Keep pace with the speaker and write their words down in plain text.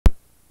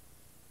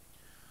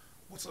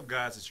What's up,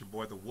 guys? It's your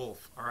boy the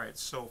Wolf. Alright,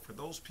 so for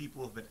those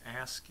people who have been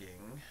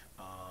asking,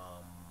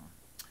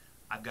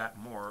 I've got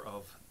more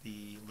of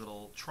the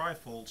little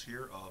trifolds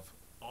here of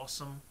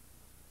awesome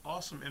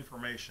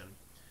information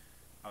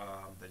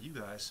that you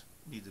guys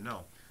need to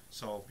know.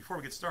 So before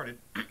we get started,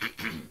 I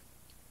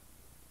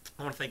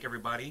want to thank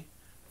everybody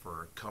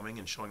for coming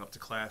and showing up to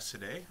class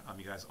today.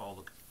 You guys all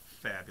look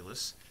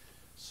fabulous.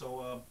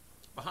 So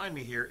behind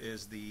me here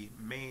is the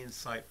main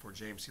site for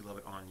James C.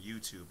 Lovett on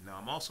YouTube. Now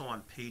I'm also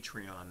on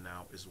Patreon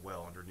now as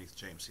well underneath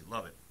James C.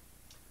 Lovett.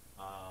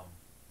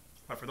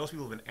 But for those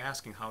people who have been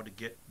asking how to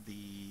get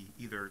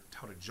either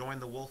how to join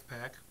the Wolf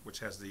Pack, which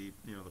has the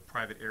the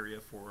private area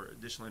for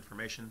additional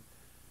information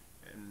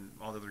and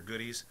all the other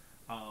goodies,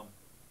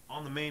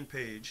 on the main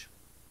page,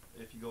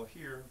 if you go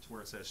here to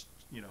where it says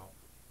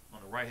on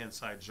the right hand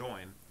side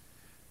join,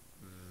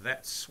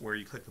 that's where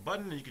you click the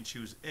button and you can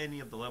choose any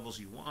of the levels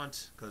you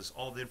want, because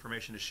all the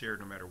information is shared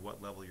no matter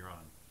what level you're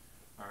on.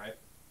 Alright,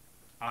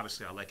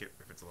 obviously I like it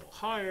if it's a little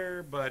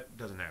higher, but it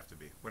doesn't have to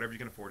be. Whatever you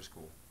can afford is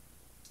cool.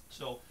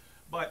 So,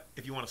 but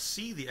if you want to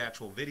see the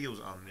actual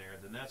videos on there,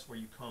 then that's where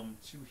you come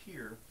to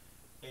here,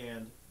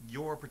 and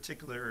your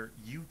particular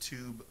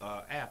YouTube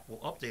app will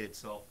update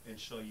itself and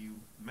show you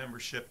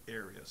membership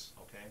areas.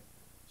 Okay,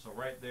 so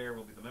right there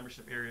will be the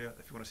membership area.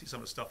 If you want to see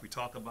some of the stuff we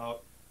talk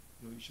about,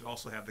 you should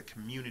also have the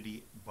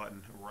community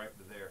button right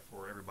there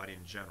for everybody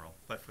in general.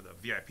 But for the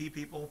VIP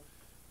people,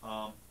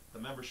 the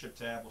membership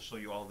tab will show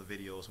you all the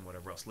videos and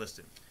whatever else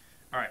listed.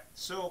 Alright,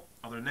 so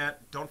other than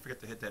that, don't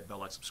forget to hit that bell,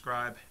 like,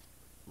 subscribe.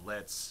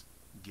 Let's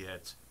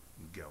get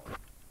going.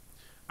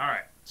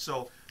 Alright,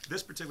 so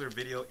this particular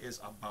video is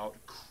about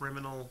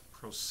criminal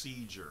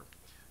procedure.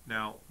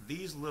 Now,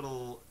 these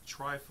little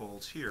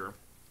trifolds here,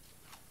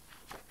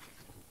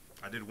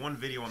 I did one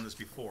video on this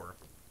before,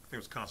 I think it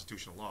was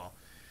constitutional law,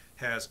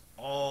 has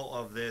all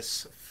of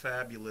this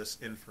fabulous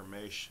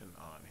information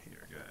on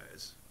here,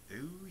 guys.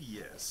 Ooh,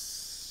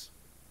 yes.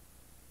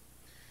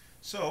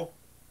 So,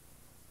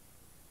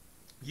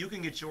 you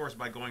can get yours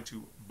by going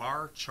to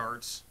Bar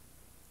Charts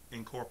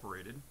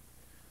Incorporated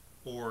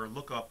or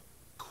look up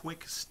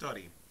Quick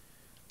Study.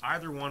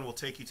 Either one will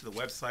take you to the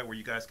website where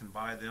you guys can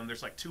buy them.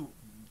 There's like two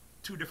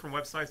different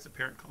websites, the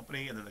parent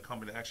company and then the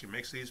company that actually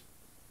makes these.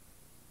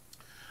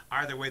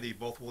 Either way, they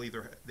both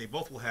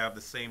will have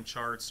the same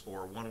charts,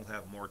 or one will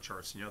have more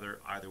charts than the other.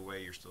 Either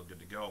way, you're still good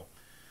to go.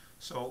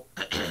 So,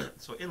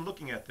 so in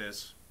looking at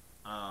this,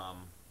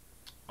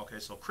 okay,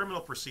 so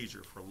criminal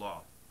procedure for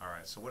law. All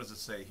right, so what does it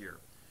say here?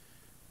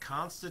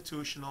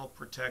 Constitutional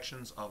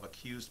protections of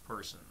accused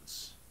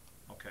persons.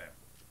 Okay,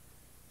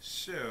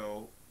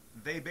 so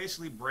they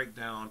basically break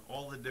down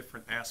all the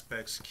different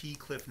aspects, key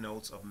cliff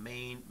notes of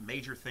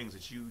major things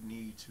that you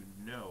need to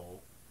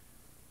know.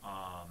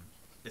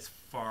 As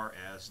far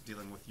as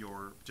dealing with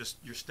your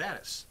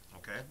status.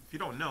 Okay, if you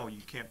don't know,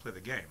 you can't play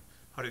the game.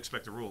 How do you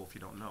expect a rule if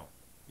you don't know?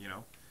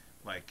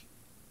 Like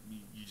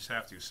you just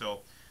have to.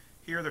 So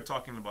here they're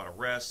talking about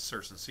arrest,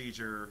 search and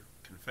seizure,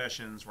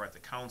 confessions, right to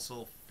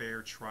counsel,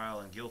 fair trial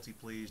and guilty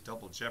pleas,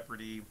 double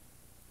jeopardy,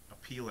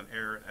 appeal and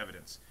error and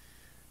evidence.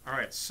 All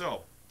right,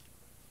 so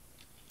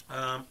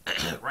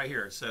right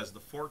here it says the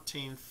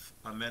 14th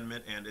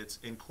Amendment and its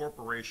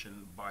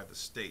incorporation by the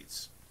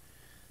states.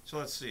 So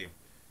let's see.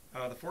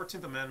 The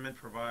 14th Amendment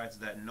provides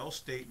that no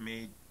state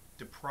may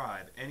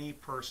deprive any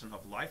person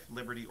of life,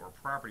 liberty, or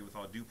property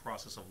without due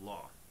process of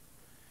law.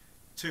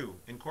 2.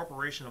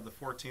 Incorporation of the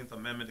 14th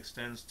Amendment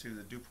extends to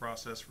the due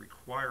process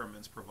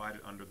requirements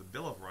provided under the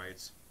Bill of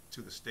Rights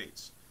to the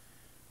states.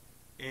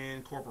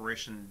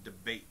 Incorporation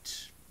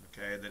debate.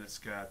 Okay, then it's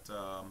got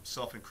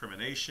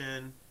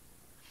self-incrimination.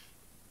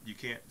 You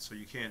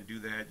can't do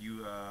that.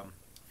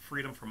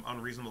 Freedom from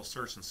unreasonable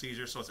search and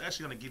seizure. So it's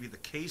actually going to give you the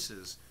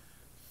cases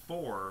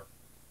for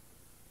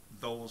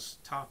those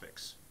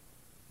topics.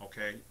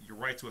 Okay, your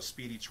right to a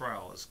speedy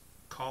trial is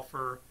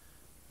Coffer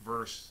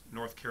versus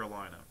North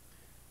Carolina.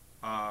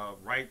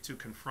 Right to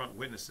confront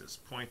witnesses,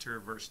 Pointer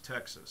versus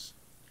Texas.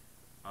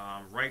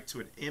 Right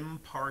to an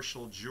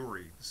impartial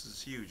jury. This is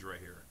huge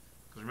right here,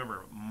 because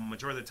remember,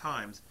 majority of the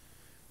times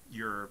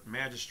your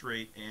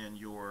magistrate and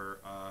your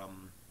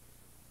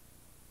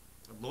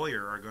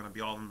lawyer are going to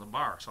be all in the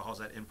bar. So how's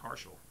that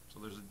impartial?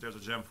 So there's a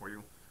gem for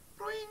you.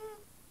 Boing.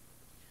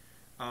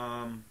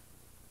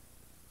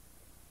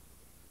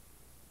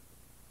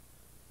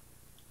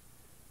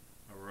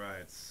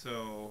 Alright,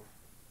 so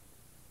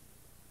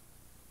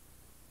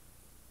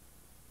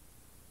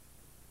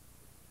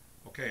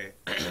okay,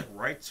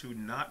 right to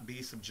not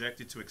be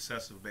subjected to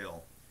excessive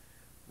bail,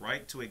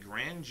 right to a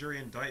grand jury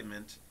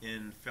indictment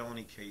in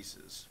felony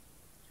cases,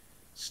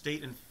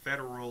 state and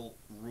federal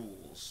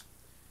rules.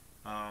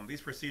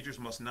 These procedures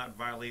must not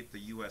violate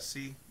the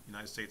USC,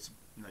 United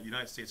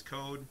States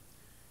Code,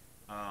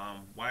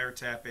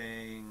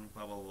 wiretapping,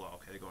 blah blah blah.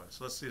 Okay, go ahead.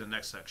 So let's see the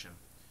next section.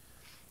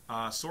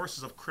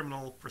 Sources of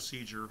criminal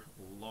procedure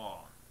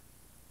law,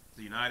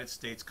 the United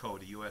States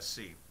Code, the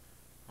USC.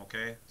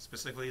 Okay,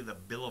 specifically the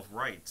Bill of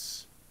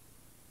Rights.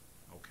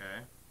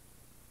 Okay.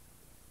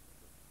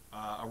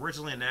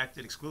 Originally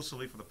enacted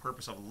exclusively for the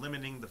purpose of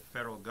limiting the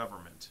federal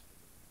government.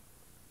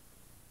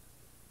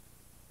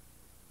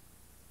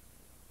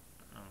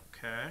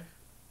 Okay.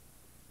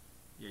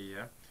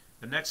 Yeah.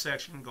 The next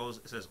section goes,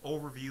 it says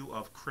overview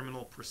of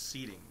criminal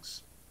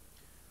proceedings.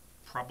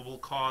 Probable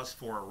cause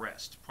for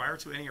arrest. Prior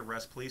to any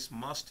arrest, police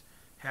must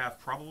have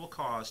probable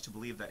cause to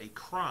believe that a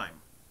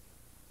crime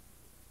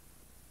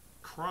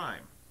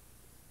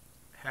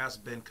has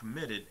been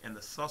committed and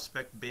the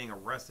suspect being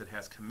arrested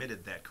has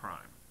committed that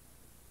crime.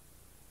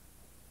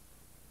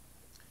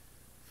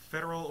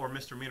 Federal or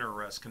misdemeanor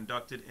arrests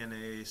conducted in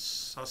a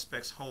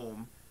suspect's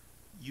home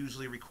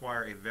usually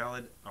require a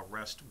valid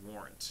arrest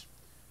warrant.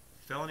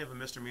 Felony of a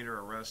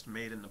misdemeanor arrest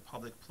made in a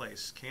public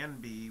place can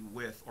be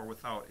with or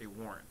without a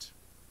warrant.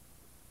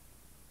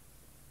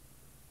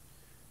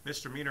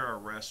 Misdemeanor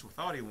arrest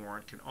without a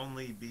warrant can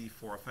only be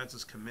for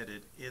offenses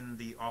committed in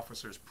the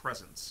officer's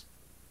presence.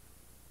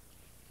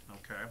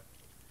 Okay.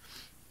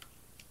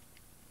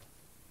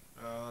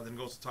 Then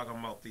goes to talking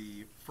about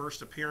the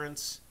first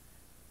appearance,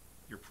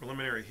 your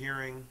preliminary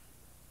hearing,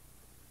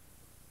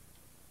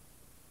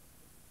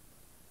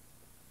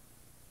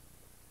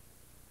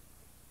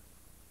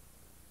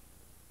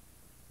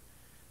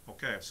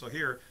 okay, so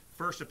here,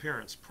 first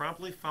appearance.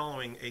 Promptly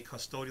following a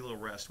custodial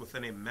arrest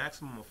within a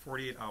maximum of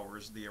 48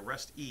 hours, the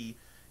arrestee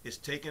is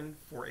taken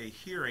for a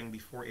hearing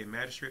before a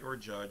magistrate or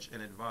judge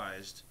and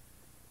advised.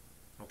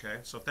 Okay,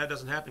 so if that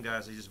doesn't happen,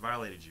 guys, they just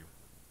violated you.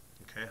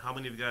 Okay, how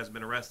many of you guys have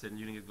been arrested and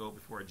you didn't get to go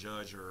before a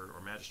judge or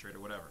magistrate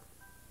or whatever?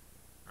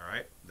 All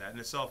right, that in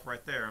itself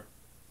right there.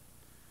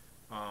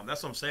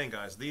 That's what I'm saying,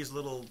 guys. These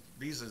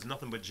is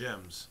nothing but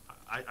gems.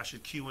 I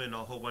should cue in a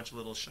whole bunch of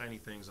little shiny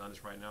things on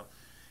this right now.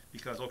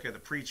 Because, okay, the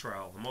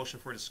pretrial, the motion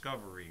for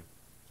discovery,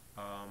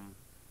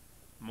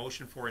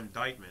 motion for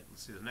indictment.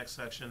 Let's see the next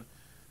section.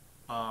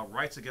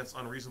 Rights against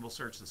unreasonable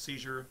search and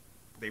seizure.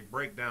 They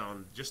break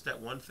down just that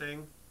one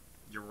thing,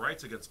 your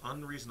rights against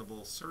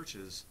unreasonable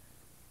searches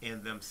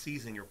and them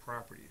seizing your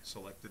property.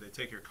 So, like, did they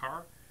take your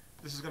car?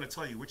 This is going to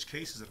tell you which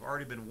cases have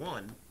already been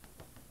won.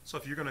 So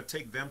if you're going to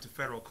take them to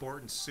federal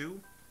court and sue,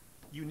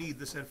 you need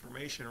this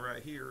information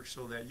right here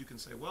so that you can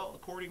say, well,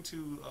 according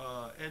to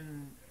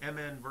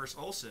MN versus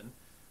Olson,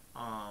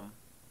 blah,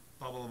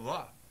 blah,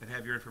 blah, and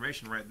have your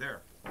information right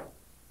there.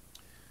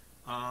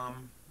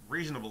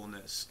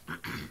 Reasonableness.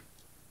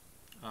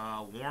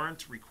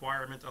 Warrant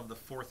requirement of the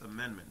Fourth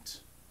Amendment.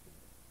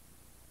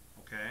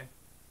 Okay.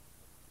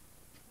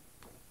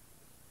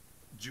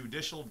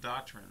 Judicial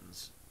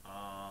doctrines.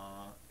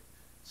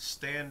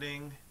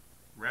 Standing,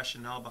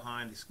 rationale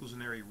behind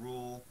exclusionary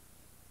rule.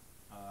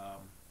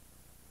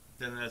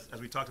 Then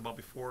as we talked about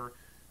before,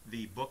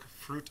 the book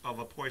Fruit of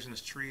a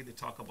Poisonous Tree, they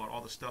talk about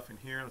all the stuff in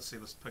here. Let's see,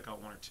 let's pick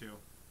out one or two.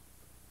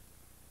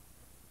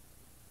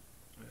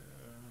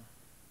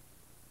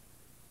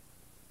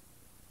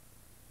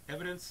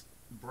 Evidence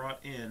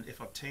brought in, if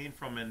obtained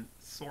from a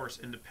source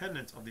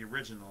independent of the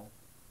original,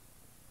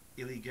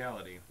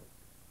 illegality.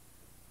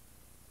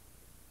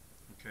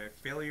 Okay,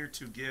 failure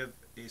to give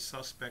a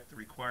suspect the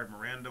required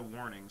Miranda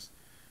warnings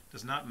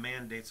does not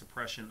mandate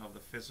suppression of the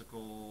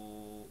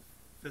physical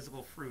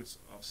fruits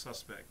of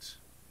suspect.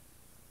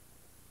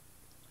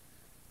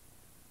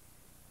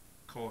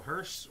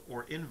 Coerced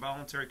or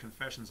involuntary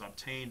confessions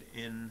obtained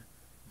in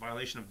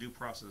violation of due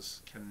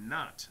process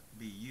cannot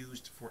be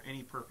used for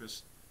any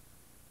purpose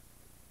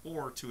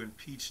or to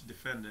impeach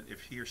defendant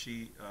if he or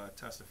she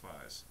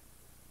testifies.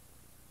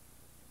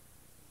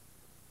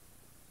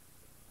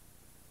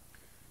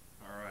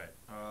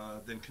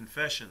 Alright, then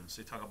confessions.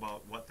 They talk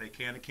about what they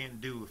can and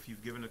can't do if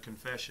you've given a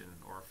confession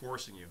or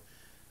forcing you.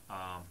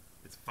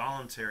 It's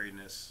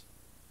voluntariness.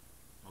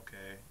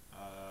 Okay.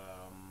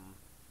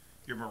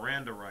 Your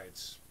Miranda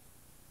rights.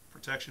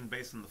 Protection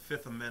based on the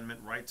Fifth Amendment,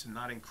 right to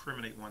not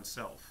incriminate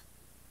oneself.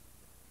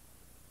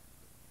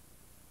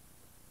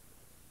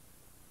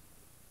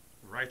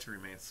 Right to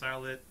remain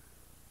silent.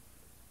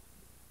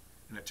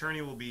 An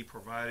attorney will be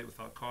provided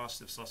without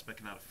cost if suspect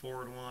cannot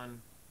afford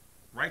one.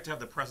 Right to have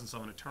the presence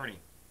of an attorney.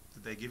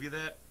 Did they give you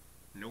that?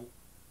 Nope.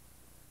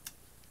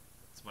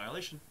 It's a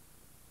violation.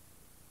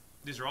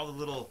 These are all the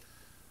little,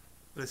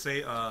 let's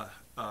say,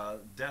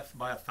 death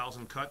by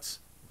 1,000 cuts.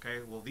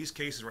 Okay, well, these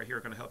cases right here are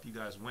going to help you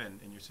guys win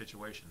in your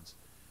situations.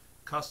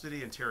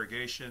 Custody,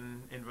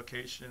 interrogation,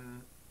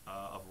 invocation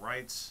of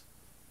rights,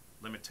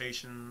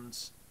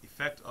 limitations,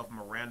 effect of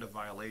Miranda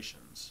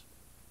violations.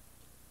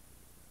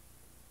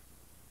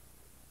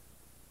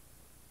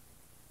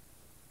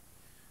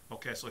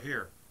 Okay, so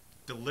here,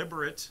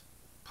 deliberate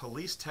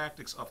police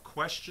tactics of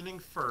questioning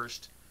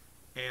first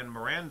and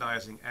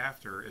Mirandizing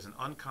after is an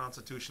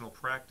unconstitutional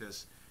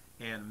practice,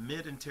 and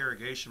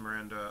mid-interrogation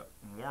Miranda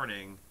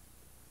warning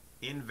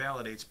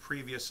invalidates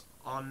previous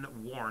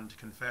unwarned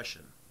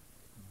confession.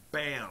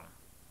 Bam!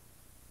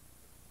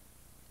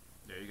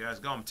 There you guys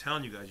go. I'm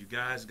telling you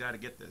guys got to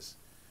get this.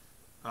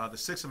 The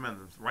Sixth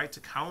Amendment, right to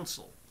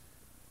counsel.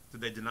 Did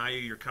they deny you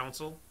your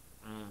counsel?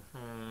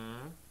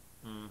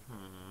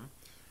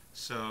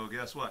 So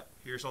guess what?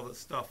 Here's all the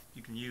stuff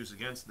you can use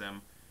against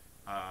them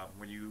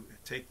when you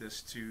take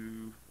this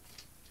to,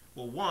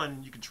 well,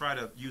 one, you can try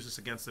to use this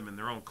against them in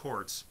their own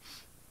courts.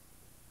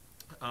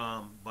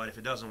 But if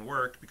it doesn't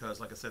work, because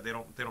like I said, they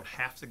don't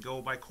have to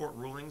go by court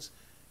rulings.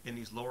 in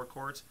these lower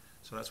courts,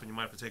 so that's when you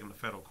might have to take them to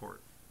federal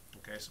court.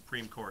 Okay,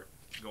 Supreme Court,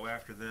 go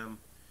after them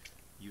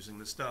using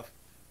this stuff.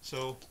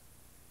 So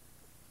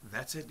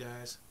that's it,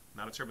 guys.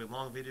 Not a terribly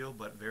long video,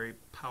 but very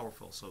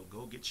powerful. So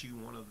go get you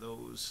one of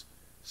those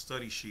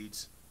study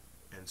sheets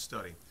and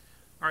study.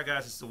 All right,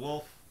 guys, it's the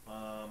Wolf.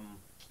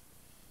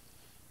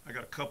 I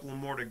got a couple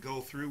more to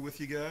go through with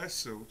you guys,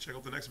 so check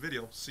out the next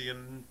video. See you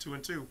in 2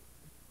 and 2.